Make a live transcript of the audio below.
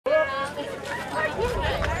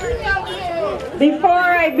Before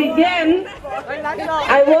I begin,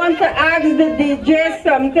 I want to ask the DJ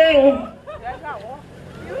something.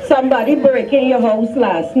 Somebody break in your house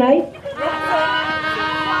last night?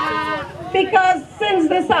 Because since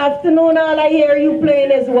this afternoon, all I hear you playing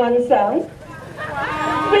is one song.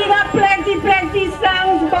 We got plenty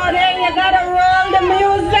songs, but then you gotta roll the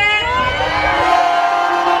music.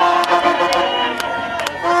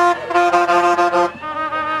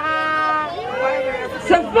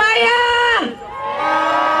 Sophia!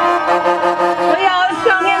 We all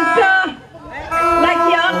sung into like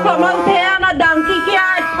y'all come out here on a donkey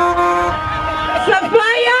cart.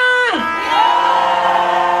 Sophia!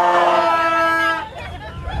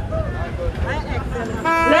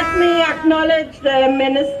 Let me acknowledge the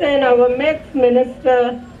minister in our midst,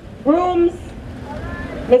 Minister Brooms.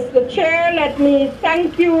 Mr. Chair, let me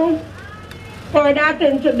thank you for that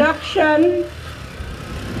introduction.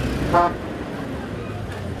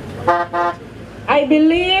 I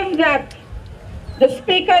believe that the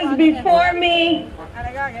speakers before me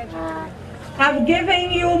have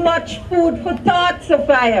given you much food for thought,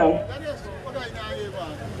 Sophia.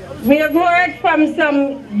 We have heard from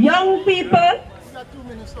some young people,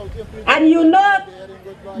 and you know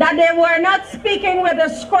that they were not speaking with a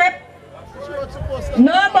script.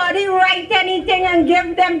 Nobody write anything and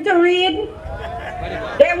give them to read.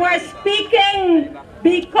 They were speaking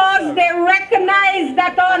because they recognized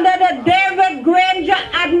that under the David Granger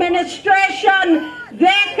administration,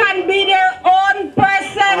 they can be their own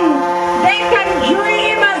person. They can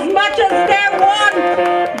dream as much as they want.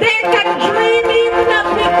 They can dream even of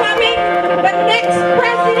becoming the next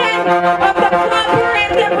president of the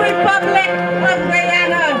Cooperative Republic of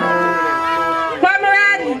Guyana.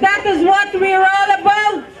 Comrades, that is what we're all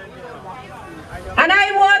about. And I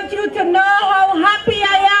want you to know how happy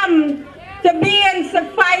I am to be in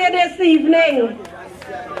Sophia this evening.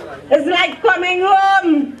 It's like coming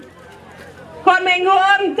home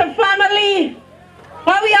to family.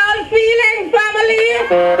 How we all feeling, family?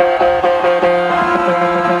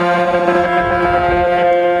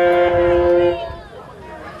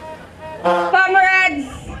 Comrades,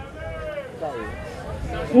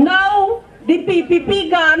 now the PPP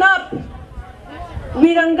gone up.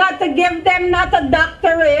 We don't got to give them not a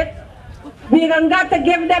doctorate. We don't got to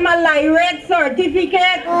give them a literate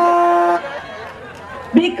certificate.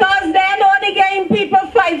 Because they're only giving people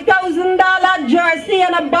 $5,000 jersey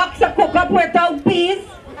and a box of cook-up without peas.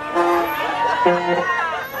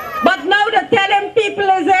 But now they're telling people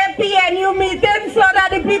it's a PNU meeting so that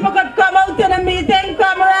the people could come out to the meeting,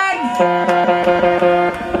 comrades.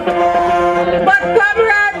 But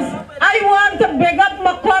comrades, I want to big up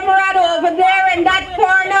my comrade over there in that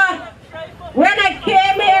corner. When I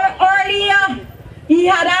came here earlier, he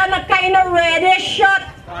had on a kind of reddish shirt.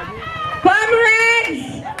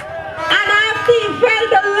 Comrades! And after he felt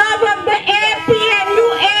the love of the APNU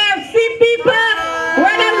AFC people,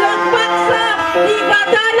 when I look back, sir, he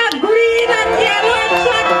got on a green and yellow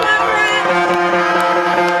shirt, comrades!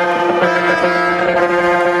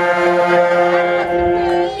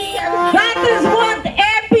 That is what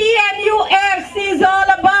APNU AFC is all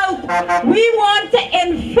about. We want to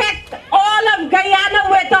infect all of Guyana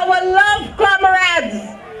with our love, comrades.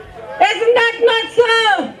 Isn't that not so?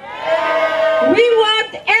 We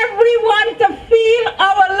want everyone to feel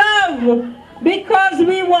our love because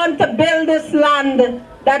we want to build this land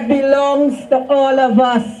that belongs to all of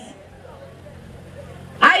us.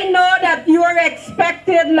 I know that you are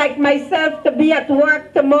expected, like myself, to be at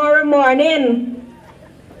work tomorrow morning.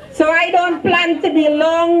 So I don't plan to be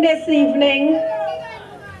long this evening.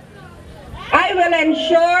 I will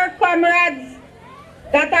ensure, comrades,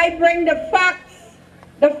 that I bring the facts,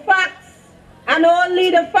 and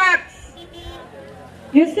only the facts.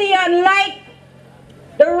 You see, unlike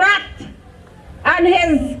the rat and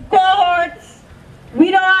his cohorts,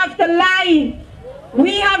 we don't have to lie.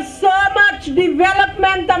 We have so much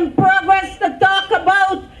development and progress to talk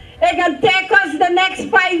about. It can take us the next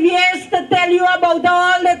 5 years to tell you about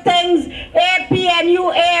all the things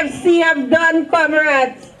APNU AFC have done,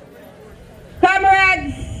 comrades.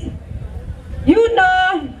 Comrades, you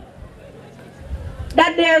know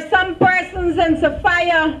that there are some persons in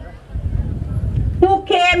Sophia who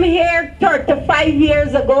came here 35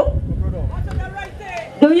 years ago.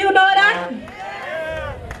 Do you know that?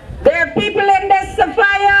 There are people in this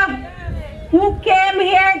Sophia who came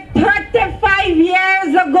here 35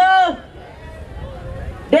 years ago.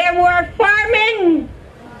 They were farming,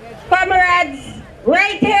 comrades,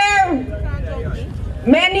 right here.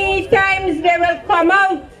 Many times they will come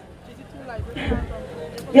out.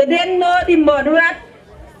 You didn't know the mud rat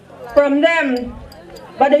from them,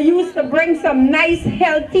 but they used to bring some nice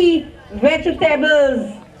healthy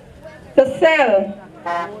vegetables to sell.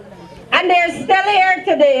 And they're still here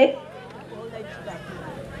today.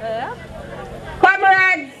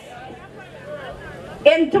 Comrades,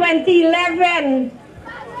 in 2011,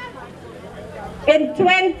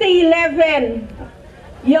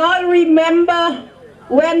 y'all remember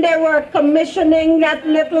when they were commissioning that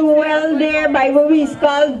little well there by what we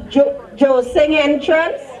call Joe Singh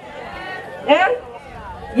entrance? Yeah?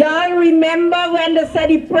 Y'all remember when they said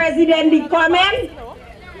the president be coming?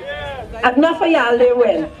 Enough of y'all they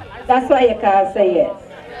went. That's why you can't say yes.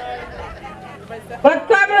 But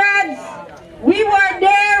comrades, we were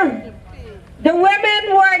there. The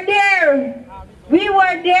women were there. We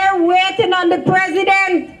were there waiting on the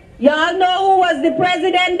president. Y'all know who was the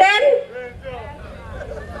president then?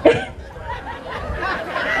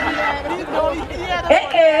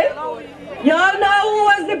 Y'all know who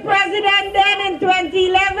was the president then in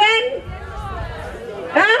 2011?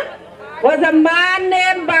 Huh? Was a man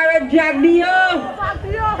named Barrett Jagdeo.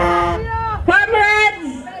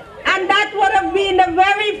 Comrades, and that would have been the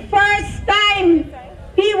very first time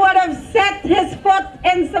he would have set his foot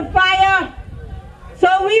in Sophia.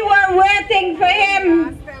 So we were waiting for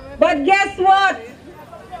him, but guess what?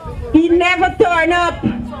 He never turned up.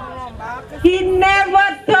 He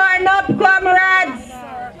never turned up, comrades.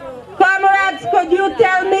 Comrades, could you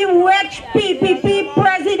tell me which PPP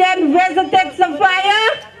president visited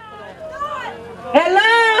Sophia?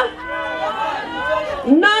 Hello?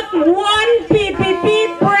 Not one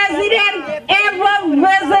PPP president ever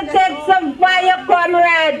visited Sophia,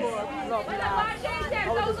 comrades.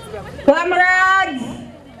 Comrades,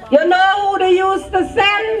 you know who they used to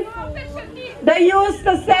send? They used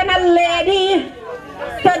to send a lady.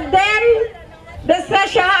 To them, they said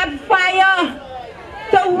she had fire.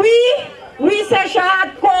 To we said she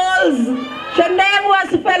had coals. Her name was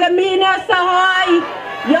Philomena Sahoy.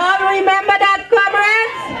 Y'all remember that,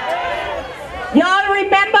 comrades? Y'all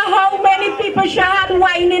remember how many people she had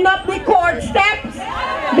winding up the court steps?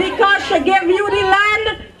 Because she gave you the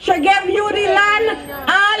land, she gave you the land,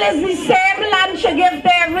 all is the same land she gave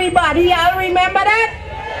to everybody. Y'all remember that?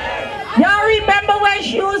 Y'all remember when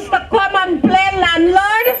she used to come and play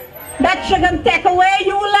landlord? That she can take away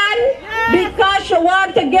your land because she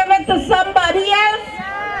want to give it to somebody else?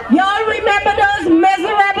 Y'all remember those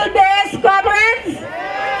miserable days, comrades?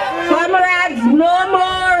 Comrades, no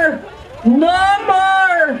more. No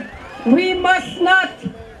more. We must not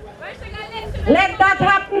let that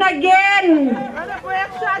happen again.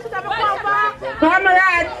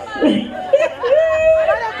 Comrades.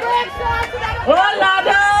 Oh, Lord.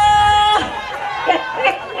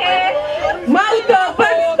 Mouth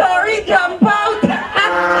open, story jump out.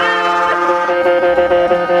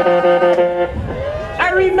 I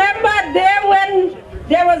remember there when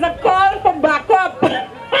there was a call for backup.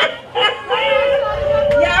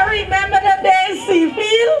 Y'all remember the day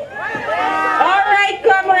Seafield? All right,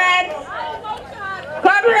 comrades.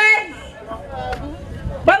 Comrades.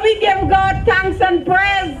 But we give God thanks and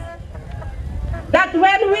praise that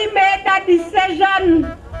when we made that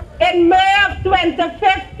decision in May of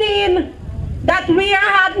 2015, that we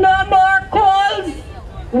had no more coals,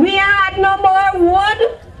 we had no more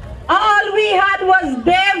wood, all we had was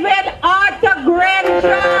David Arthur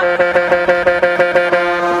Granger.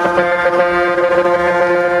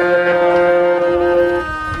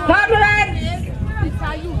 Comrades,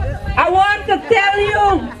 I want to tell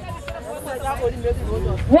you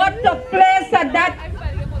what took place at that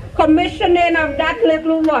commissioning of that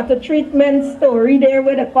little water treatment story there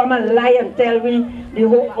where they come and lie and tell me the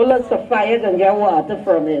whole of Sophia can get water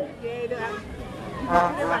from it.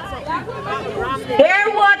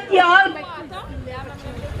 Hear what y'all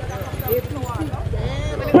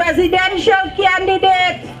presidential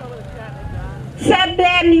candidate said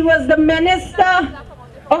then. He was the Minister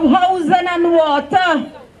of Housing and Water.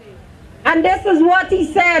 And this is what he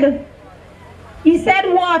said. He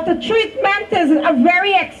said water treatment is a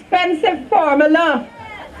very expensive formula.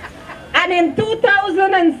 And in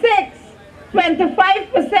 2006,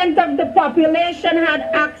 25% of the population had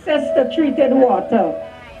access to treated water.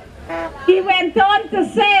 He went on to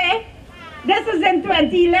say, this is in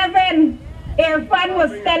 2011, Irfan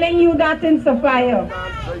was telling you that in Sophia.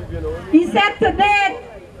 He said today,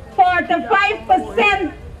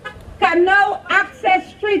 45% can now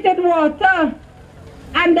access treated water.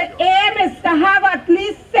 And the aim is to have at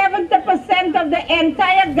least 70% of the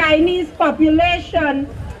entire Guyanese population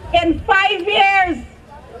in 5 years.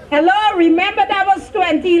 Hello, remember that was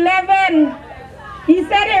 2011. He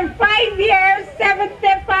said in 5 years,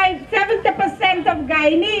 70% of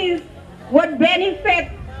Guyanese would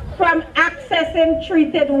benefit from accessing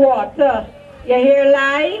treated water. You hear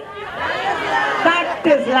lie? That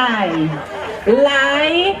is lie.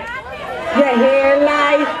 Lie. You hear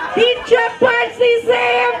lie? Teacher Percy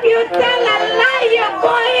say if you tell a lie, you're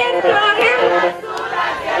going to hell.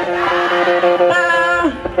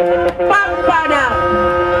 Pampada.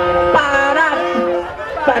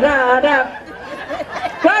 Parada.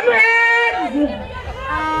 Comrades!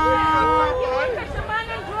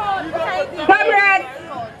 Comrades!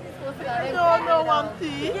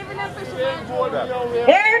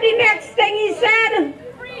 Here the next thing he said.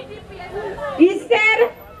 He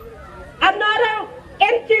said, another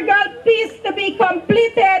integral piece to be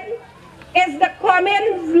completed is the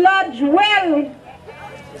Cummins Lodge well.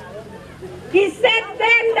 He said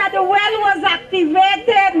then that the well was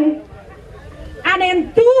activated, and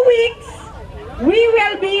in 2 weeks we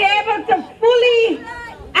will be able to fully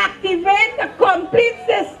activate the complete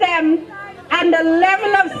system, and the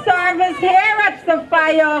level of service here at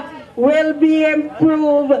Sophia will be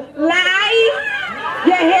improved. Lie?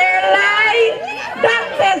 You hear lie? That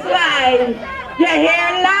is lie. You hear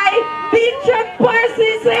lie? Teacher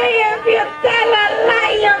Percy say if you tell a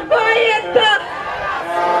lie, you're going to...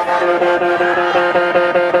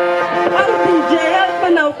 Oh, DJ, help me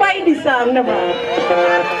now. Find the song naman.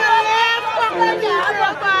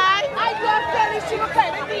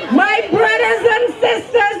 My brothers and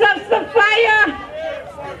sisters of Sophia,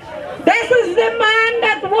 this is the man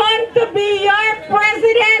that wants to be your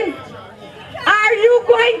president. Are you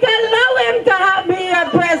going to allow him to be your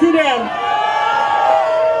president?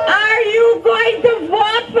 Are you going to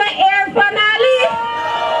vote for Irfan Ali?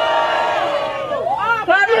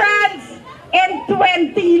 Comrades, in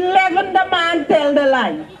 2011, the man tell the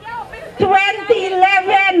lie.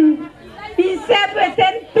 2011, he said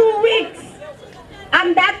within 2 weeks.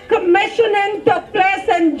 And that commissioning took place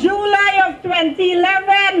in July of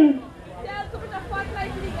 2011.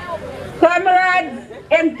 Comrades,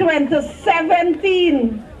 in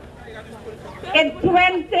 2017,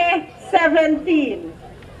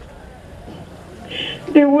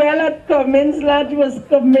 the well at Cummins Lodge was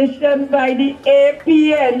commissioned by the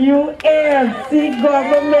APNU AFC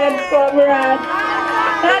government, comrades.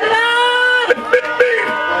 Hello!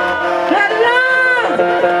 Hello!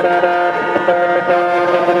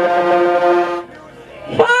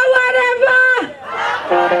 Forward ever!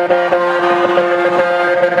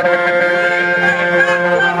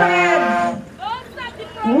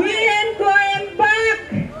 We ain't going back.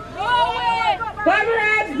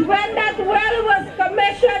 Comrades, when that well was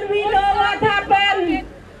commissioned, we know what happened.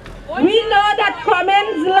 We know that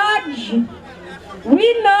Cummins Lodge,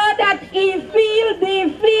 we know that E-Field,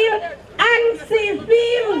 D-Field, and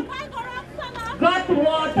C-Field got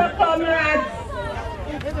water, comrades.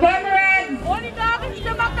 Comrades,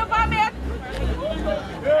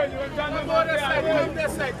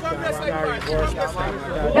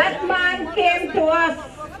 that man came to us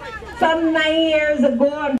some 9 years ago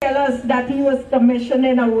and tell us that he was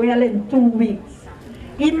commissioning a well in 2 weeks.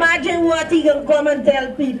 Imagine what he can come and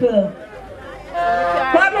tell people.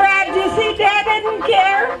 Comrades, you see, they didn't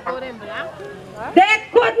care. They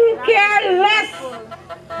couldn't care less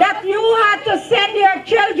that you had to send your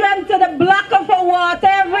children to the block of water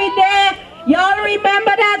every day. Y'all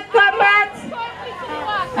remember that, comrades?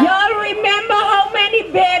 Y'all remember how many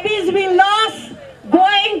babies we lost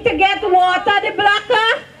going to get water, the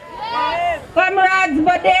blocker? Comrades,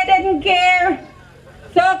 but they didn't care.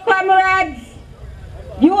 So, comrades,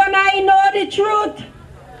 you and I know the truth.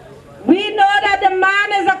 We know that the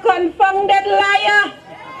man is a confounded liar.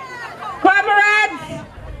 Comrades,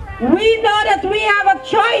 we know that we have a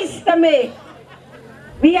choice to make.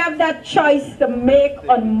 We have that choice to make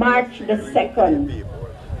on March the 2nd.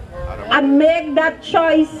 And make that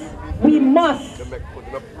choice, we must.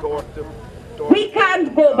 We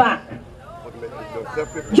can't go back.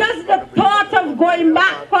 Just the thought of going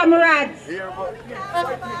back, comrades,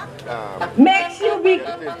 makes you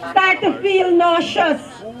start to feel nauseous.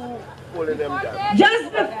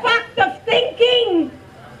 Just the fact of thinking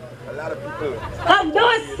of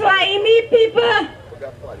those slimy people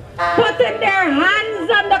putting their hands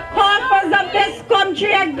on the coffers of this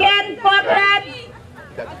country again, comrades,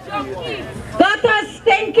 got us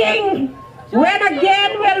thinking, when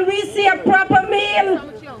again will we see a proper meal?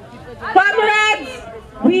 Comrades,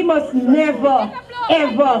 we must never,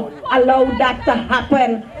 ever allow that to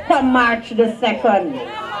happen on March the 2nd.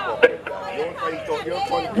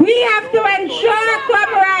 We have to ensure,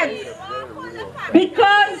 comrades,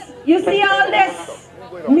 because you see all this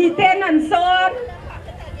meeting and so on.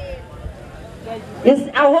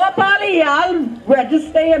 I hope all of y'all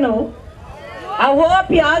register, you know. I hope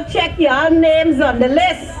y'all check y'all names on the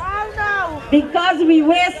list, because we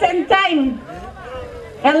wasting time.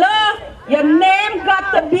 Hello? Your name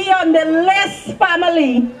got to be on the list,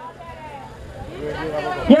 family.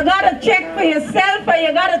 You got to check for yourself and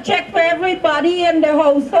you got to check for everybody in the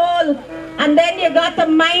household. And then you got to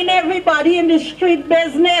mind everybody in the street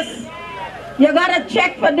business. You got to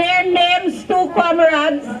check for their names too,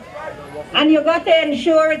 comrades. And you got to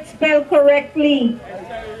ensure it's spelled correctly.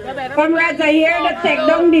 Comrades, I hear to take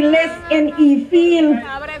down the list in E-Field.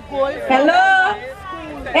 Hello?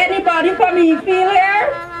 Anybody from E-Field here?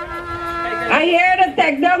 I hear to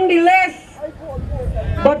take down the list.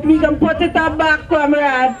 But we can put it up back,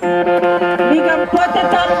 comrades. We can put it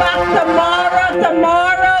up back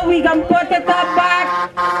tomorrow. We can put it up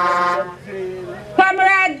back.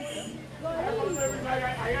 Comrades,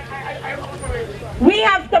 we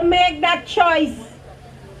have to make that choice.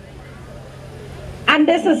 And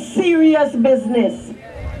this is serious business.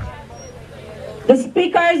 The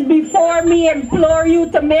speakers before me implore you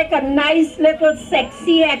to make a nice little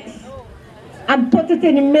sexy X and put it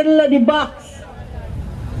in the middle of the box.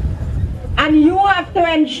 And you have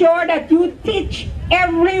to ensure that you teach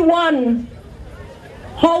everyone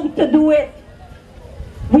how to do it.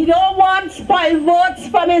 We don't want spoiled votes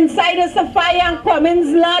from inside the Sophia and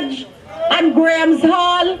Cummins Lodge and Graham's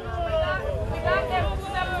Hall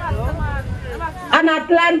and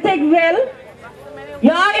Atlanticville.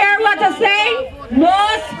 Y'all hear what I say? No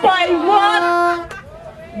spoiled vote.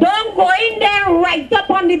 Don't go in there right up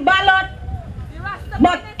on the ballot.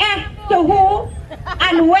 But to who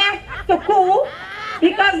and where to who?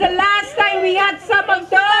 Because the last time we had some of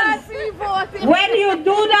those, when you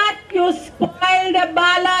do that, you spoil the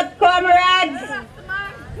ballot, comrades.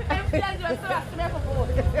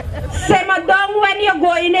 Simmer down when you're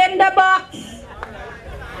going in the box.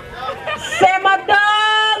 Simmer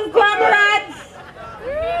down, comrades.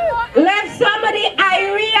 Let somebody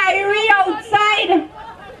irie outside.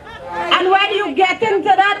 And when you get into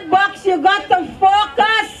that box, you got to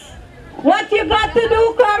focus. What you got to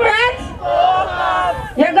do, comrades?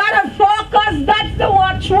 Focus. You got to focus. That's the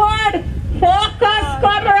watchword. Focus,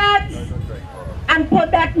 comrades. And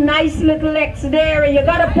put that nice little X there. You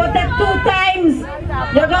got to put it 2 times.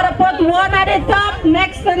 You got to put one at the top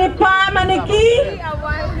next to the palm and the key.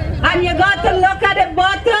 And you got to look at the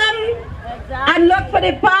bottom and look for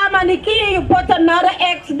the palm and the key. You put another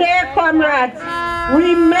X there, comrades.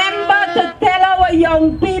 Remember to tell our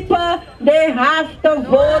young people they have to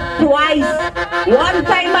vote twice. One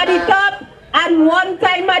time at the top and one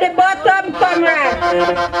time at the bottom, comrades.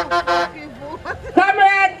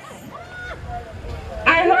 Comrades,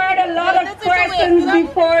 I heard a lot of persons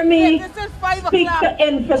before me speak to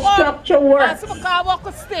infrastructure works.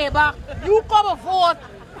 You come and vote.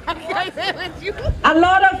 A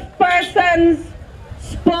lot of persons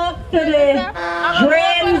spoke to the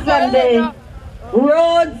drains and the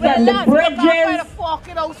roads and the bridges.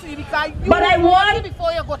 But I want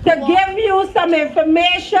to give you some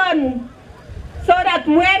information so that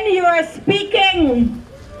when you are speaking,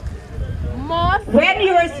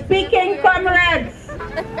 comrades,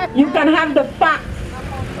 you can have the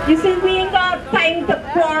facts. You see, we ain't got time to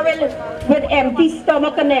quarrel with empty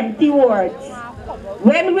stomach and empty words.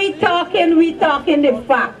 When we talking the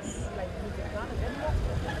facts.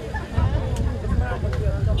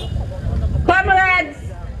 Comrades,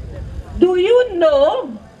 do you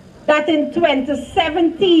know that in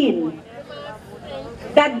 2017,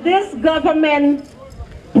 that this government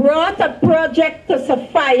brought a project to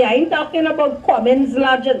Sophia? I ain't talking about Cummins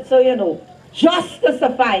Lodge, so you know, just to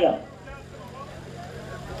Sophia.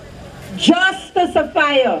 Just to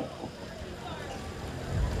Sophia.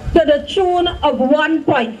 To the tune of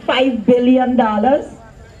 $1.5 billion.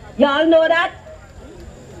 Y'all know that?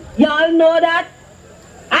 Y'all know that?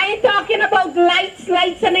 I ain't talking about lights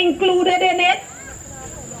and included in it.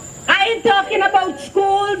 I ain't talking about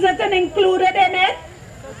schools that are included in it.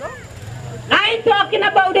 I ain't talking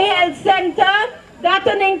about the health center that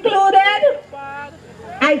are included.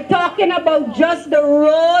 I'm talking about just the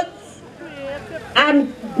roads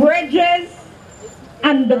and bridges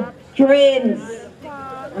and the drains.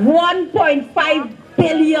 $1.5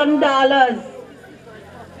 billion.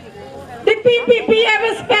 The PPP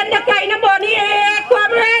ever spend that kind of money here,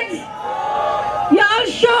 comrades? Y'all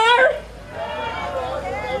sure?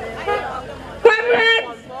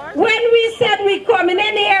 Comrades, when we said we coming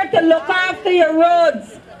in here to look after your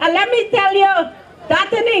roads, and let me tell you, that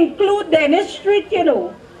didn't include Dennis Street, you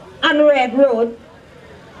know, and Red Road.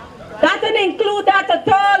 That didn't include that at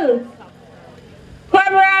all.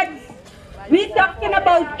 Comrades, we're talking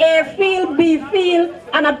about A field, B field,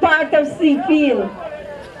 and a part of C field.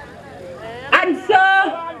 And so,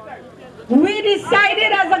 we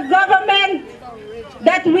decided as a government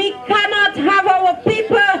that we cannot cannot have our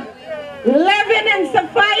people living in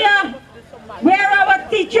Sophia, where our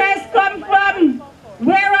teachers come from,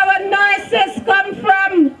 where our nurses come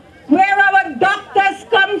from, where our doctors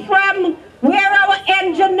come from, where our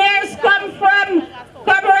engineers come from.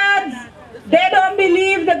 Comrades, they don't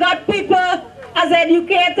believe the God people as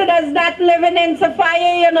educated as that living in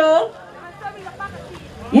Sophia, you know.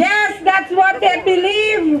 Yes, that's what they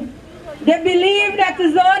believe. They believe that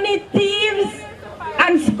it's only thieves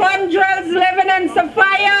and scoundrels living in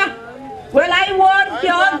Sophia. Well, I want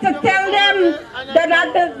you all to tell them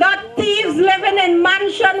that there's not thieves living in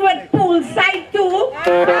mansion with poolside too.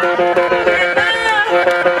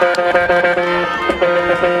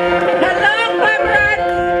 Hello,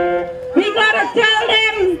 comrades. We gotta tell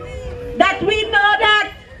them that we know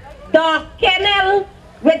that the kennel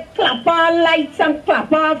with clap-on lights and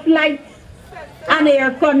clap-off lights and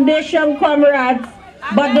air condition, comrades,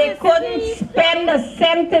 but they couldn't spend a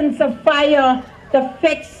cent in Sophia to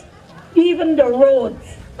fix even the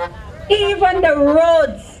roads,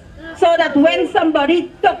 so that when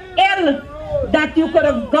somebody took ill, that you could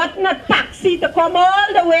have gotten a taxi to come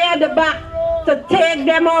all the way at the back to take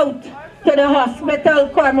them out to the hospital,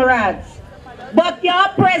 comrades. But your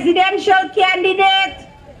presidential candidate,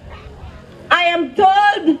 I am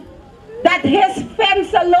told that his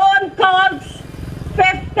fence alone costs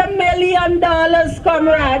 $50 million,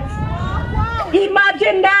 comrades.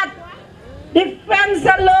 Imagine that. The fence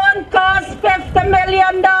alone costs $50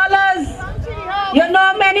 million. You know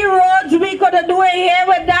how many roads we could have done here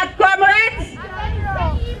with that, comrades?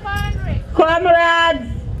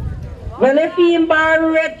 Comrades, well, if he ain't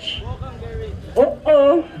born rich,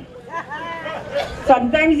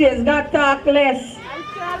 sometimes he's got to talk less.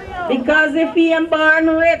 Because if he ain't born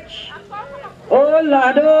rich, oh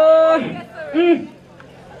Lord,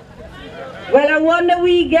 well, I wonder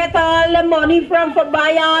we get all the money from for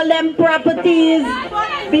buy all them properties,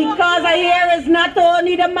 because I hear it's not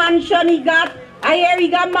only the mansion he got. I hear he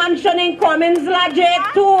got mansion in Cummins Lodge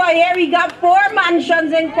too. I hear he got 4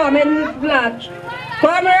 mansions in Cummins Lodge.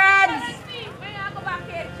 Comrades.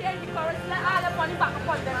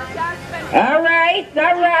 All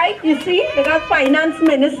right. You see, they got finance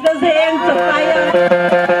ministers here in Sophia.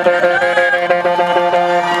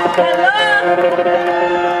 Hello.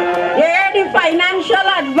 Financial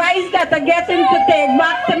advice that are getting to take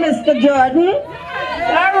back to Mr. Jordan.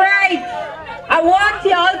 All right. I want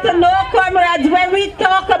you all to know, comrades, when we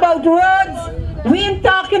talk about roads, we ain't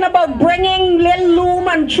talking about bringing little loom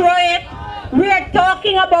and throw it. We are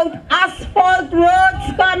talking about asphalt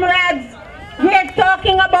roads, comrades. We are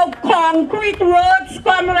talking about concrete roads,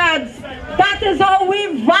 comrades. That is how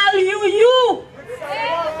we value you.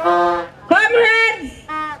 Comrades.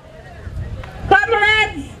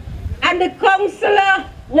 And the councillor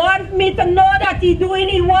wants me to know that he's doing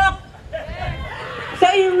his work. So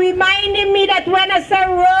he reminded me that when I say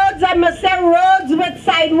roads, I must say roads with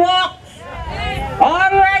sidewalks.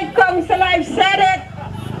 All right, councillor, I've said it.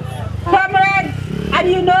 Comrades, and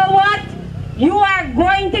you know what? You are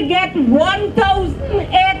going to get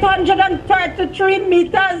 1,833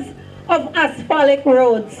 meters of asphalt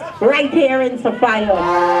roads right here in Sophia.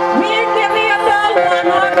 We're giving you all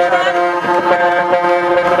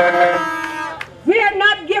 100. We are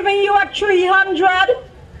not giving you a 300.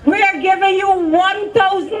 We are giving you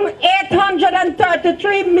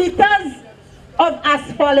 1,833 meters of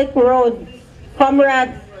asphalt roads.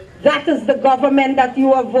 Comrades, that is the government that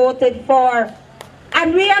you have voted for.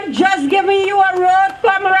 And we are just giving you a road,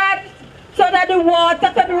 comrades, so that the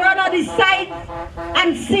water can run on the sides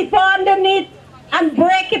and seep underneath and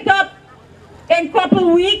break it up in a couple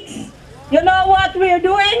weeks. You know what we're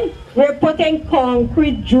doing? We're putting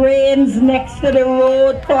concrete drains next to the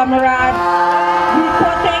road, comrades. We're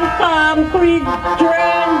putting concrete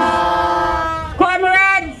drains,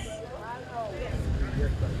 comrades.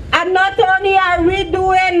 And not only are we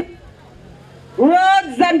doing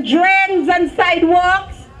roads and drains and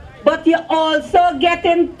sidewalks, but you're also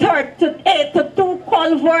getting 82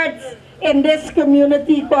 culverts in this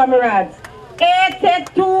community, comrades.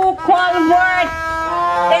 82 culverts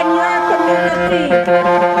in your community.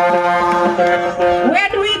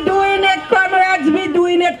 When we're doing it, comrades, we're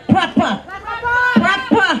doing it proper.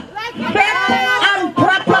 Proper, fit and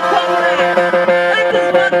proper, comrades. That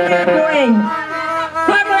is what we're doing.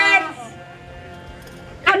 Comrades,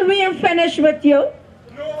 and we ain't finished with you.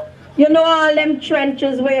 You know all them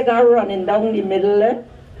trenches where you got running down the middle, eh?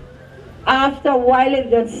 After a while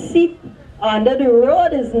it gonna seep under the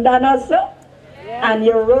road, isn't that also? And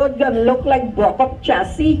your road gonna look like broke up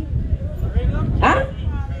chassis. Huh?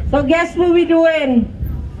 So guess what we doing?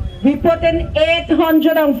 We put in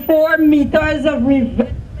 804 meters of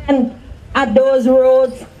revision at those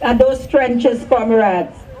roads, at those trenches,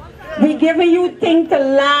 comrades. We giving you things to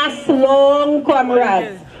last long,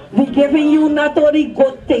 comrades. We giving you not only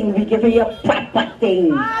good thing, we giving you proper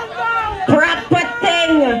thing. Proper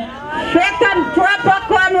thing. Fit and proper,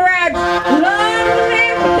 comrades. Long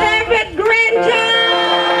live David Granger!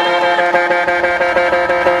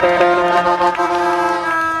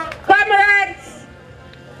 Comrades,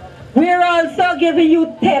 we're also giving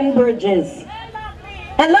you 10 bridges.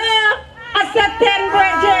 Hello? I said 10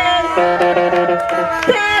 bridges.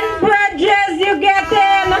 10 bridges you get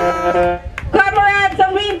in. Comrades,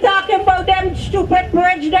 and we talking about them stupid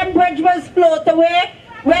bridge. Them bridge was float away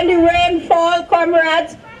when the rain fall,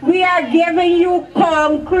 comrades. We are giving you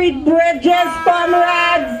concrete bridges,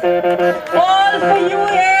 comrades. All for you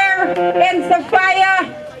here in Sophia.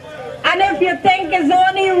 And if you think it's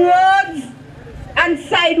only roads and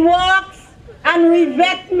sidewalks and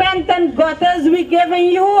revetment and gutters we giving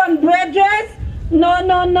you on bridges, no,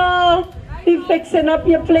 no, no. We fixing up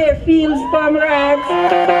your play fields, comrades.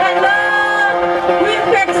 Hello, we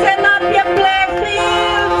fixing up your play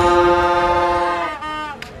fields.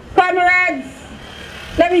 Comrades,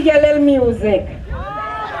 let me get a little music.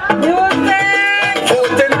 Music!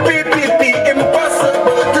 Voting PPP,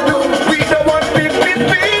 impossible to do. We don't want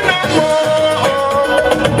PPP no more.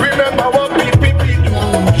 Remember what PPP do.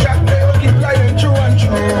 Jack Bell keep lying true and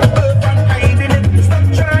true. Urban hiding it, stop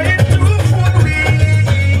trying to fool me.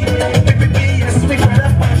 PPP, yes, we got a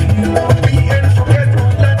passion. We ain't forget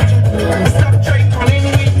what that do. Stop trying calling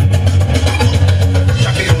me.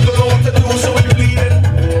 Jack Bell don't know what to do, so we bleeding.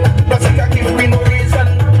 Plus he can give me no reason.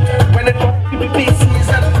 When it comes to PPP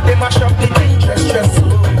season, they mash up the thing, stress.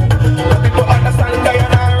 People understand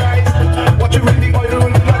Diana rise. What you really oil will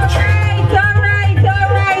not change. Alright.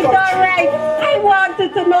 I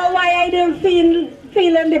wanted to know why I didn't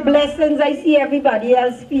feeling the blessings. I see everybody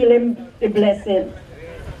else feeling the blessing.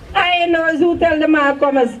 I know who tell the man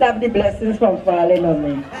come and stop the blessings from falling on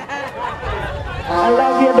me. I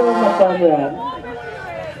love you though, my comrade.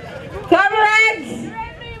 Comrades,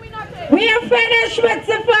 we are finished with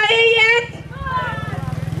Sophia yet?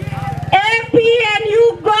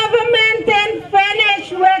 APNU government ain't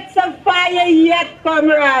finished with Sophia yet,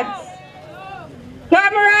 comrades.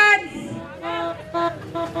 Comrades,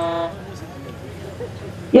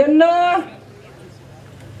 you know,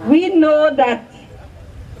 we know that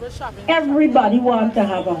everybody wants to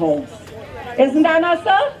have a house. Isn't that not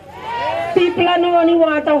so? People don't only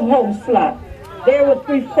want a house lot. They would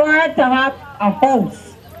prefer to have a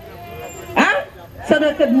house. Huh? So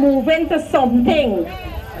they could move into something.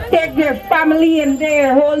 Take their family in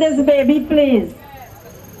there. Hold this baby, please.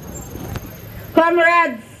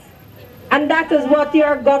 Comrades, and that is what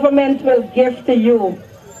your government will give to you.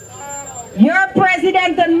 Your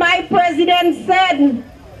president and my president said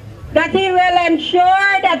that he will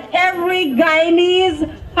ensure that every Guyanese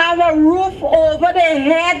have a roof over their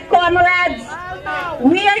head, comrades.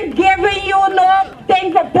 We ain't giving you no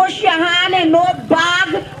thing for push your hand and no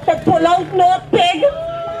bag for pull out no pig.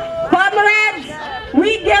 Comrades,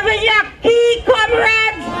 we giving you a key,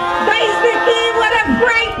 comrades. That is the key with a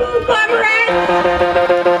frightened, comrades.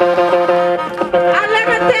 And let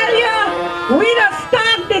me tell you, we don't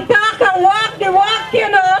stop the talk and walk the walk, you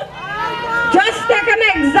know. Just take an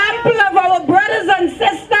example of our brothers and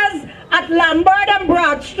sisters at Lombard and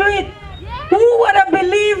Broad Street. Who would have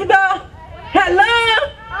believed that? Hello?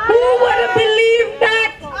 Who would have believed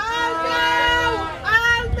that?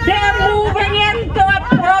 They're moving into a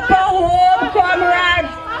proper home,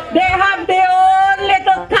 comrades. They have their own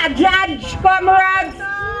little cottage, comrades.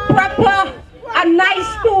 Proper, a nice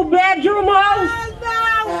 2-bedroom house.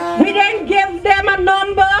 We didn't give them a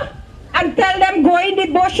number and tell them go in the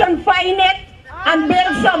bush and find it and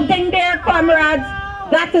build something there, comrades.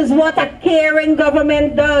 That is what a caring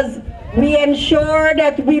government does. We ensure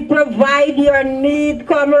that we provide your need,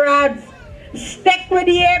 comrades. Stick with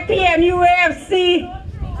the APNU AFC.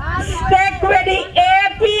 Stick with the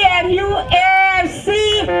APNU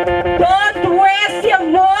AFC. Don't waste your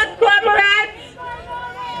vote, comrades.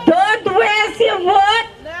 Don't waste your vote.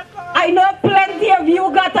 I know plenty of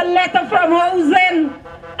you got a letter from housing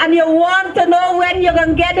and you want to know when you're going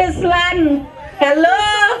to get this land.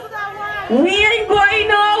 Hello? We ain't going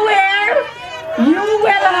nowhere. You will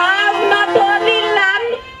have not only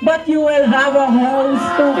land, but you will have a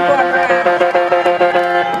house too, comrades.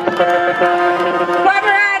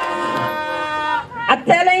 Comrades, I'm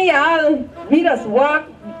telling y'all, we just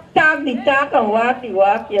talk the talk and walk the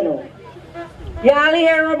walk, you know. Y'all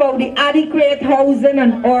hear about the adequate housing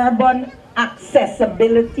and urban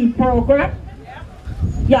accessibility program?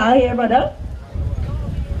 Y'all hear about that?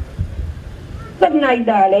 Good night,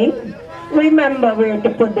 darling. remember where to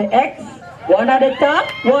put the X. One at the top,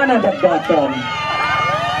 one at the bottom.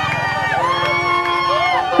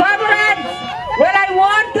 Comrades, well, I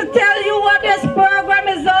want to tell you what this program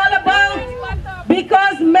is all about,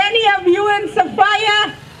 because many of you in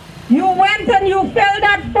Sophia, you went and you filled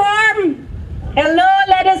that form. Hello,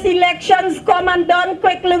 let us elections come and done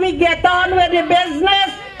quickly. We get on with the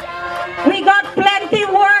business. We got plenty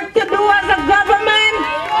work to do as a government.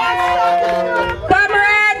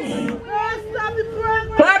 Comrades,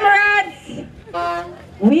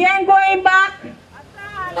 we ain't going back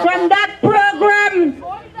from that program.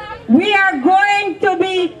 We are going to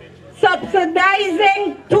be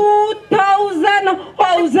subsidizing 2,000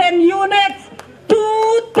 housing units.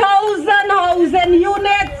 2,000 housing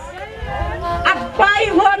units at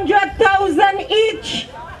 500,000 each.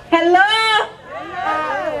 Hello?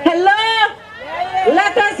 Hello?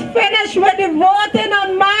 Let us finish with the voting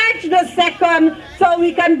on March the 2nd so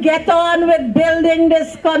we can get on with building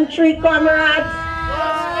this country, comrades.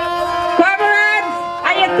 Comrades,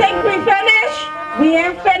 and you think we finished? We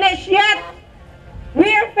ain't finished yet.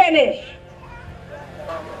 We're finished.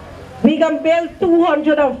 We can build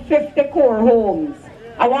 250 core homes.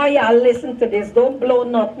 I want y'all listen to this. Don't blow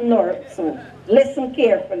nothing or so. Listen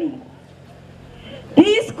carefully.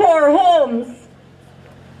 These core homes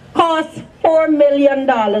cost $4 million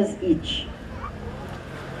each.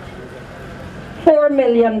 $4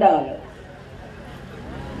 million.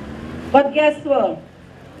 But guess what?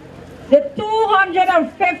 The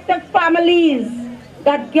 250 families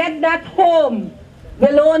that get that home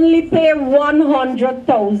will only pay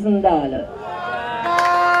 $100,000.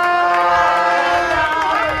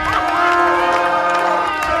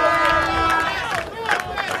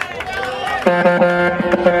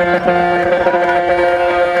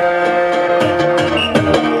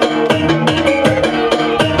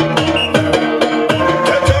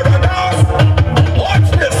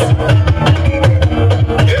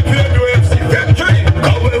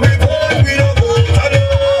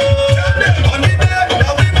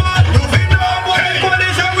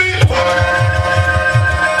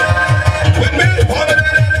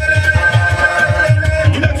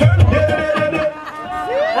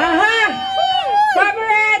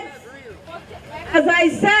 As I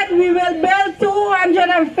said, we will build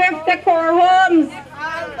 250 core homes.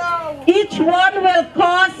 Each one will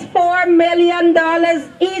cost $4 million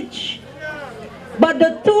each. But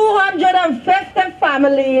the 250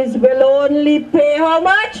 families will only pay how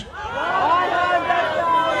much?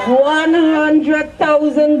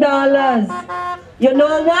 $100,000. You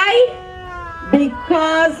know why?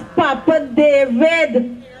 Because Papa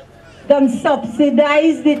David can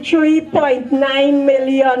subsidize the $3.9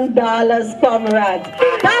 million, comrades.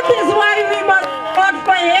 That is why we must vote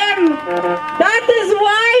for him. That is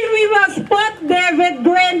why we must put David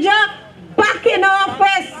Granger back in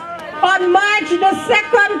office on March the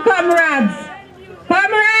 2nd, comrades.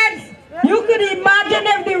 Comrades, you could imagine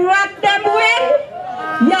if the rat them win.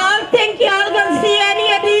 Y'all think y'all gonna see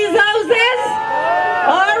any of these houses?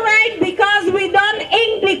 All right, because we done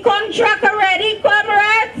ink the contract already,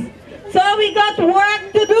 comrades. So we got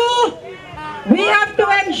work to do. We have to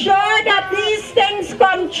ensure that these things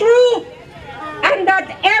come true and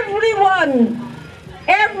that everyone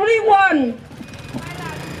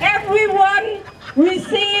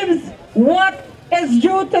receives what is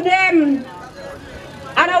due to them.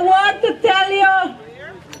 And I want to tell you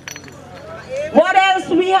what else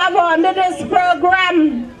we have under this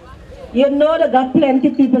program. You know that got plenty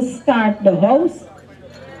people start the house.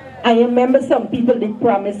 I remember some people they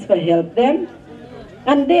promised to help them,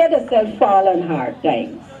 and they themselves fall on hard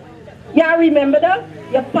times. Y'all remember that?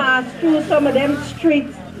 You pass through some of them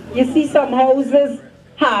streets, you see some houses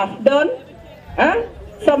half done. Huh?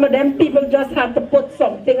 Some of them people just have to put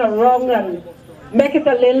something around and make it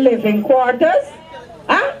a little living quarters.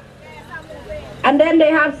 Huh? And then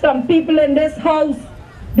they have some people in this house,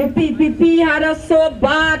 the PPP had us so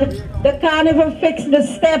bad, they can't even fix the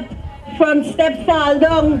step. Front step fall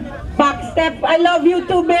down, back step. I love you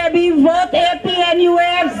too, baby. Vote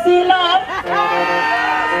APNUFC, love.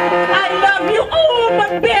 I love you, oh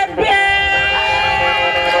my baby.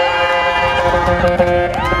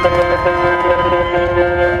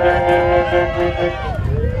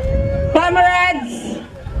 Comrades,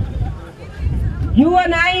 you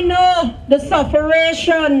and I know the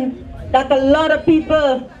sufferation that a lot of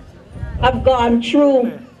people have gone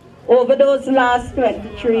through over those last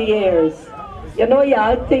 23 years. You know,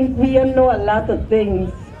 y'all think we know a lot of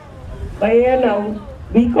things. But you know,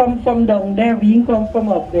 we come from down there, we ain't come from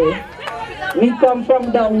up there. We come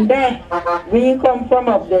from down there, we ain't come from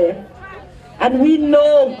up there. And we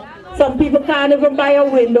know Some people can't even buy a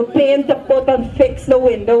window pane to put and fix the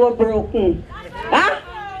window or broken. Huh?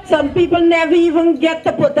 Some people never even get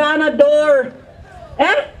to put on a door.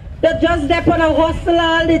 Huh? They're just there on a hustle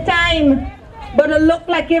all the time. But it look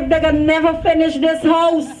like if they can never finish this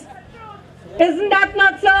house. Isn't that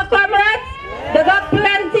not so, comrades? They got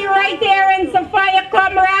plenty right here in Sophia,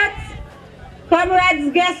 comrades.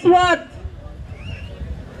 Comrades, guess what?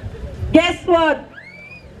 Guess what?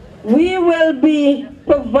 We will be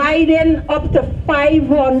providing up to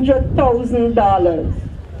 $500,000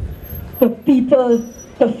 for people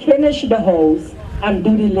to finish the house and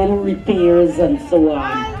do the little repairs and so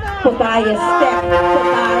on. Put on your step, put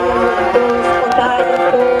on your windows, put on your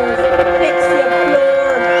doors, fix your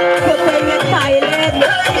floor, put on your toilet.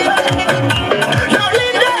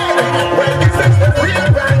 Well, this is the real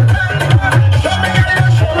brand. Show me how you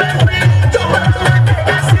show me free. Jump around like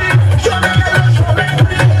a seat. Show me how you show me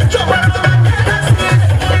free. Jump around like a seat.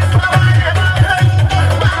 It's for whatever.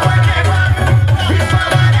 Back whatever. It's for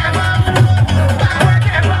whatever. Back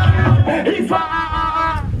whatever. It's for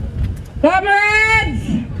Comrades!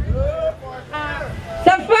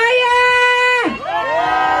 Sophia!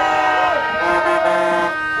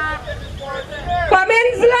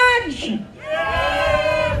 Cummins Lodge!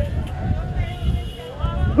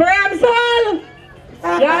 Graham's Hall!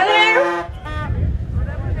 Y'all here?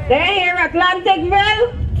 They're here, Atlanticville?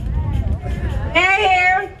 They're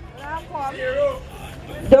here.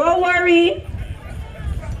 Don't worry.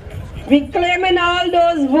 We claiming all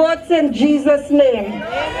those votes in Jesus' name.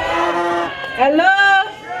 Hello?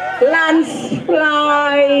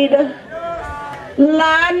 Landslide.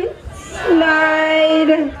 Landslide.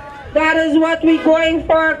 That is what we're going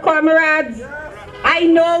for, comrades. I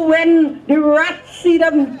know when the rats see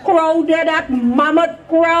them crowded, that mammoth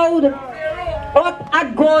crowd up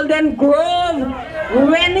at Golden Grove,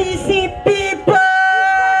 when he see people.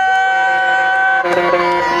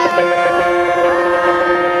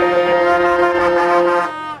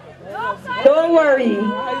 Don't worry.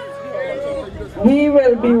 We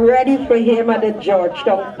will be ready for him at the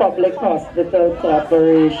Georgetown Public Hospital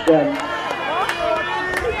Corporation.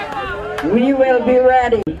 We will be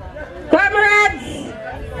ready. Comrades,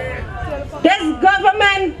 this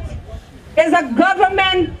government is a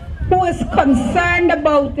government who is concerned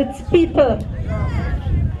about its people.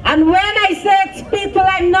 And when I say its people,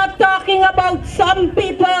 I'm not talking about some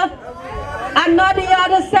people and not the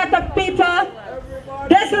other set of people.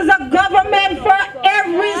 This is a government for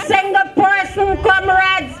every single person,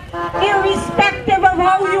 comrades, irrespective of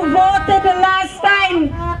how you voted the last time.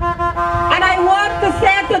 And I want to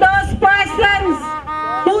say to those persons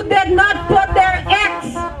who did not put their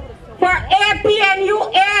X for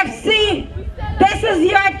APNU AFC, this is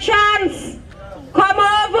your chance. Come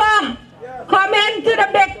over, come into the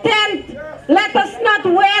big tent. Let us not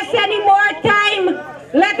waste any more time.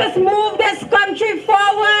 Let us move this country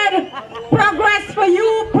forward. Progress for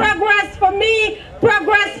you, progress for me,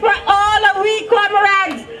 progress for all of we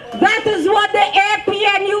comrades. That is what the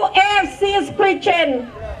APNU AFC is preaching.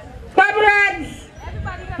 Comrades,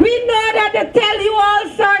 we know that they tell you all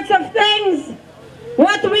sorts of things.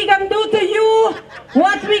 What we can do to you,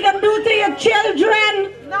 what we can do to your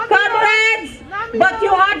children, comrades. But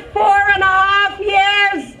you had 4.5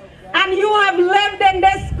 years and you have lived in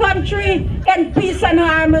this country in peace and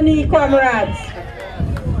harmony, comrades.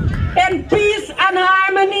 In peace and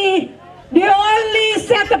harmony. The only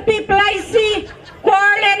set of people I see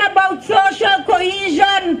quarreling about social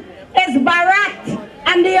cohesion is Bharat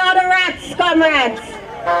and the other rats, comrades.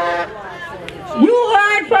 You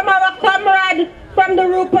heard from our comrade from the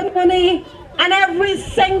Rupanuni, and every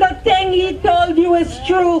single thing he told you is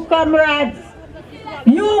true, comrades.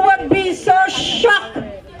 You would be so shocked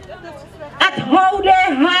at how they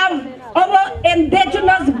have our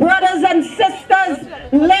indigenous brothers and sisters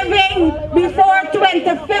living before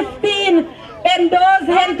 2015 in those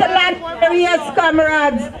hinterland areas,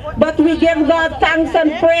 comrades. But we give God thanks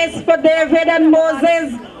and praise for David and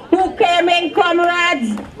Moses, who came in,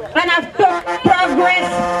 comrades, and have took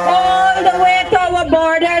progress all the way to our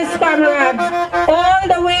borders, comrades. All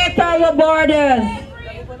the way to our borders.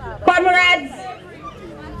 Comrades,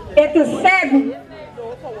 it is said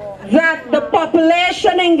that the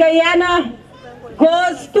population in Guyana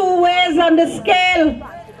goes two ways on the scale.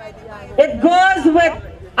 It goes with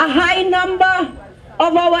a high number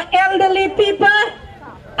of our elderly people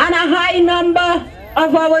and a high number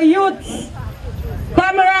of our youths.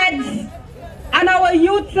 Comrades, and our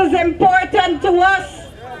youth is important to us,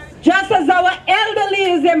 just as our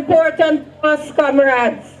elderly is important to us,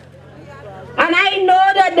 comrades. And I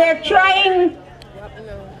know that they're trying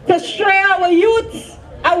to stray our youths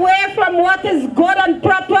away from what is good and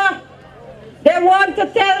proper. They want to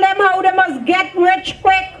tell them how they must get rich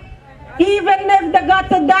quick, even if they got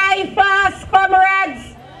to die fast,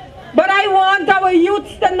 comrades. But I want our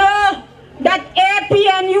youths to know that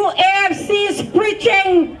APNU AFC is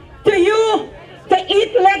preaching to you to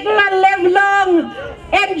eat little and live long.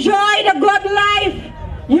 Enjoy the good life.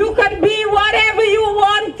 You can be whatever you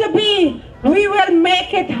want to be. We will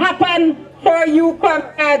make it happen for you,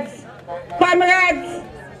 comrades. Comrades,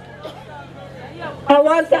 I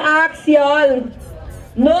want to ask you all,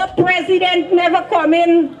 no president never come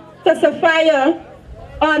in to Sophia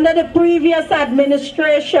under the previous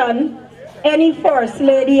administration. Any first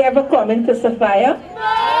lady ever come into Sophia?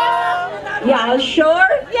 Y'all sure?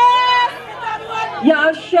 Yes!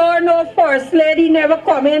 Y'all sure no first lady never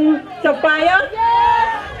come in Sophia?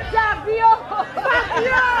 Yes!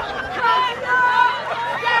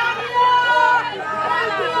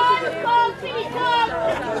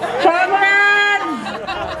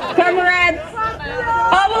 Comrades,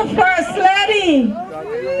 our first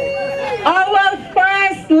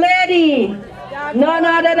lady, none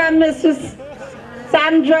other than Mrs.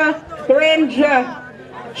 Sandra Granger.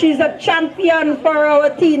 She's a champion for our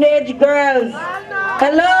teenage girls.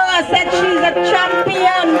 Hello, I said she's a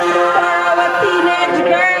champion for our teenage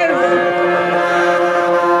girls.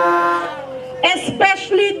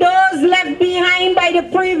 Especially those left behind by the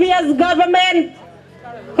previous government.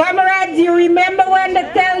 Comrades, you remember when they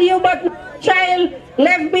tell you about child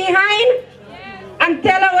left behind? And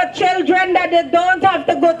tell our children that they don't have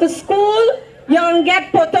to go to school, you don't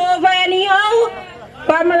get put over anyhow?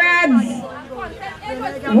 Comrades,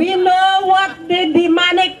 we know what the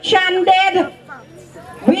demonic Chan did.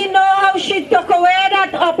 We know how she took away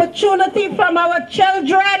that opportunity from our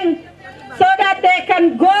children so that they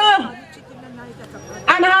can go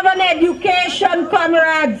and have an education,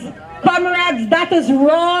 comrades. Comrades, that is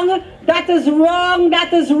wrong, that is wrong,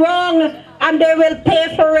 that is wrong, and they will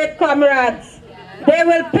pay for it, comrades. They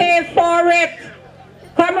will pay for it,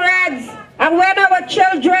 comrades. And when our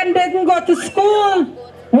children didn't go to school,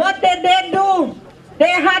 what did they do? They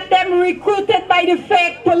had them recruited by the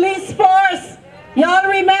fake police force. Y'all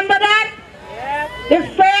remember that? The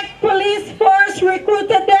fake police force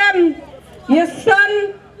recruited them. Your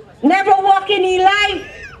son never walk in his life,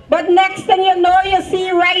 but next thing you know, you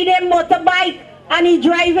see riding motorbike and he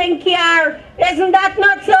driving car. Isn't that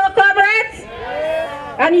not so, comrades?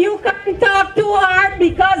 And you can't talk too hard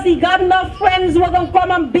because he got enough friends who are going to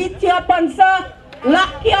come and beat you up and so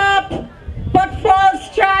lock you up, put false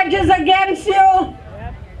charges against you.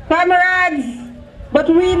 Comrades, but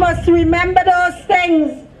we must remember those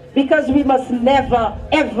things because we must never,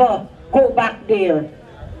 ever go back there.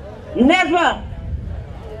 Never.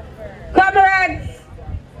 Comrades,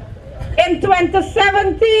 in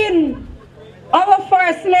 2017, our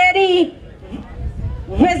First Lady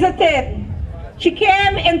visited. She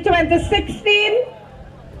came in 2016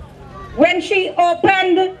 when she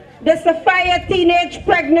opened the Sophia Teenage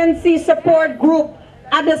Pregnancy Support Group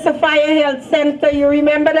at the Sophia Health Center. You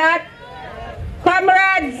remember that?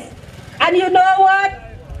 Comrades, and you know what?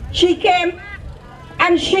 She came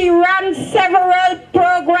and she ran several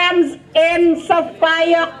programs in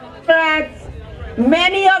Sophia. Comrades.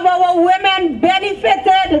 Many of our women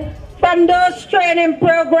benefited from those training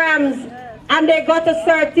programs and they got a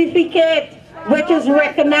certificate which is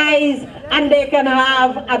recognized and they can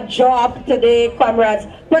have a job today, comrades.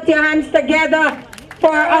 Put your hands together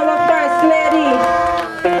for our First Lady.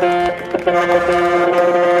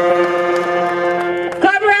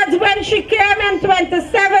 Comrades, when she came in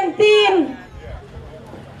 2017,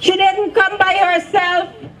 she didn't come by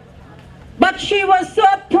herself, but she was so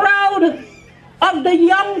proud of the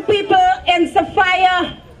young people in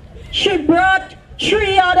Sophia. She brought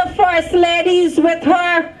 3 other First Ladies with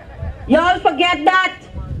her. Y'all forget that?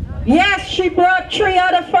 Yes, she brought 3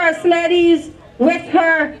 other First Ladies with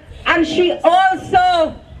her. And she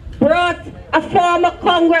also brought a former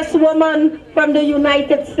Congresswoman from the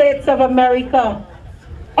United States of America.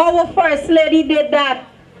 Our First Lady did that.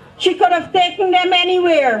 She could have taken them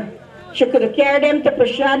anywhere. She could have carried them to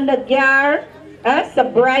Pashandagar,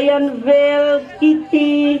 Bryanville,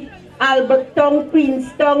 Kitty, Alberton,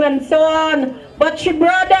 Queenstown, and so on. But she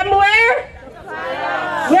brought them where?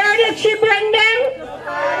 Where did she bring them?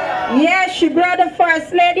 Yes, she brought the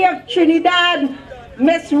First Lady of Trinidad,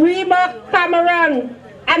 Miss Rima Cameron,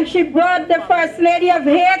 and she brought the First Lady of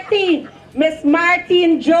Haiti, Miss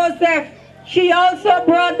Martine Joseph. She also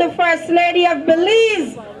brought the First Lady of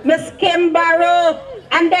Belize, Miss Kim Barrow,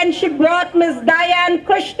 and then she brought Miss Diane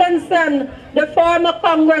Christensen, the former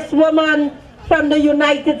Congresswoman from the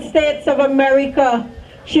United States of America.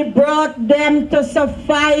 She brought them to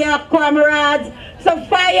Sophia, comrades.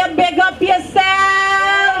 Sophia, big up yourself.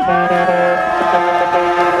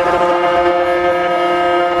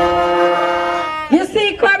 You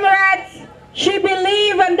see, comrades, she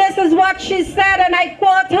believed, and this is what she said, and I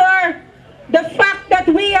quote her, the fact that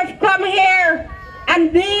we have come here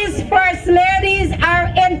and these first ladies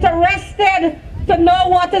are interested to know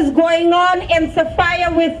what is going on in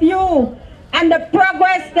Sophia with you and the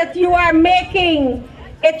progress that you are making.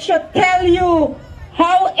 It should tell you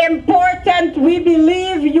how important we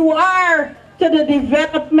believe you are to the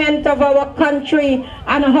development of our country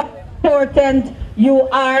and how important you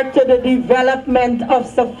are to the development of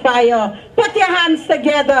Sophia. Put your hands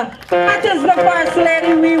together. That is the first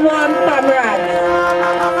lady we want, comrades.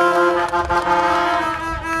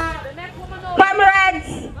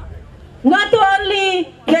 Comrades, not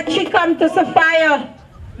only did she come to Sophia,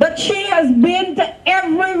 but she has been to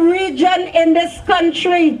every region in this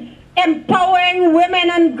country, empowering women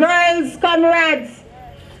and girls, comrades.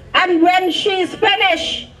 And when she's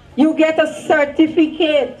finished, you get a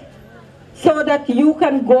certificate so that you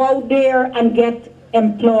can go out there and get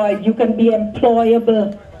employed. You can be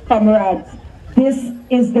employable, comrades. This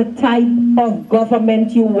is the type of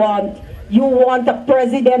government you want. You want a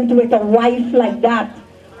president with a wife like that,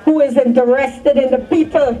 who is interested in the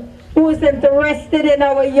people, who is interested in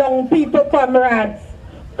our young people, comrades.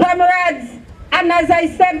 Comrades, and as I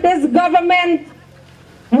said, this government,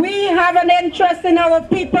 we have an interest in our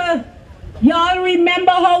people. Y'all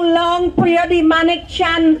remember how long Priya Manik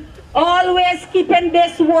Chan always keeping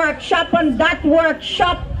this workshop and that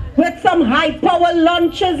workshop with some high power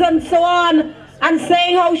lunches and so on, and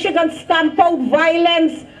saying how she can stamp out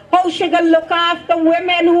violence, how she can look after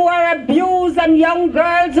women who are abused and young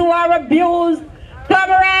girls who are abused.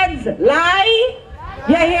 Comrades, lie?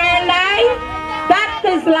 You hear lie? That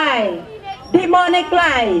is lie. Demonic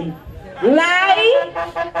lie.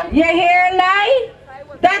 Lie? You hear lie?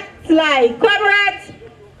 That's lie. Comrades,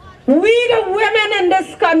 we the women in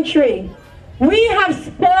this country, we have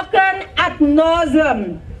spoken ad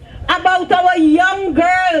nauseum about our young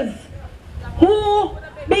girls who,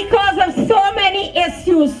 because of so many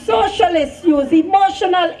issues, social issues,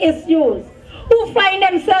 emotional issues, who find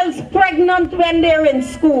themselves pregnant when they're in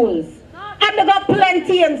schools. And they got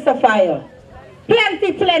plenty in Sophia.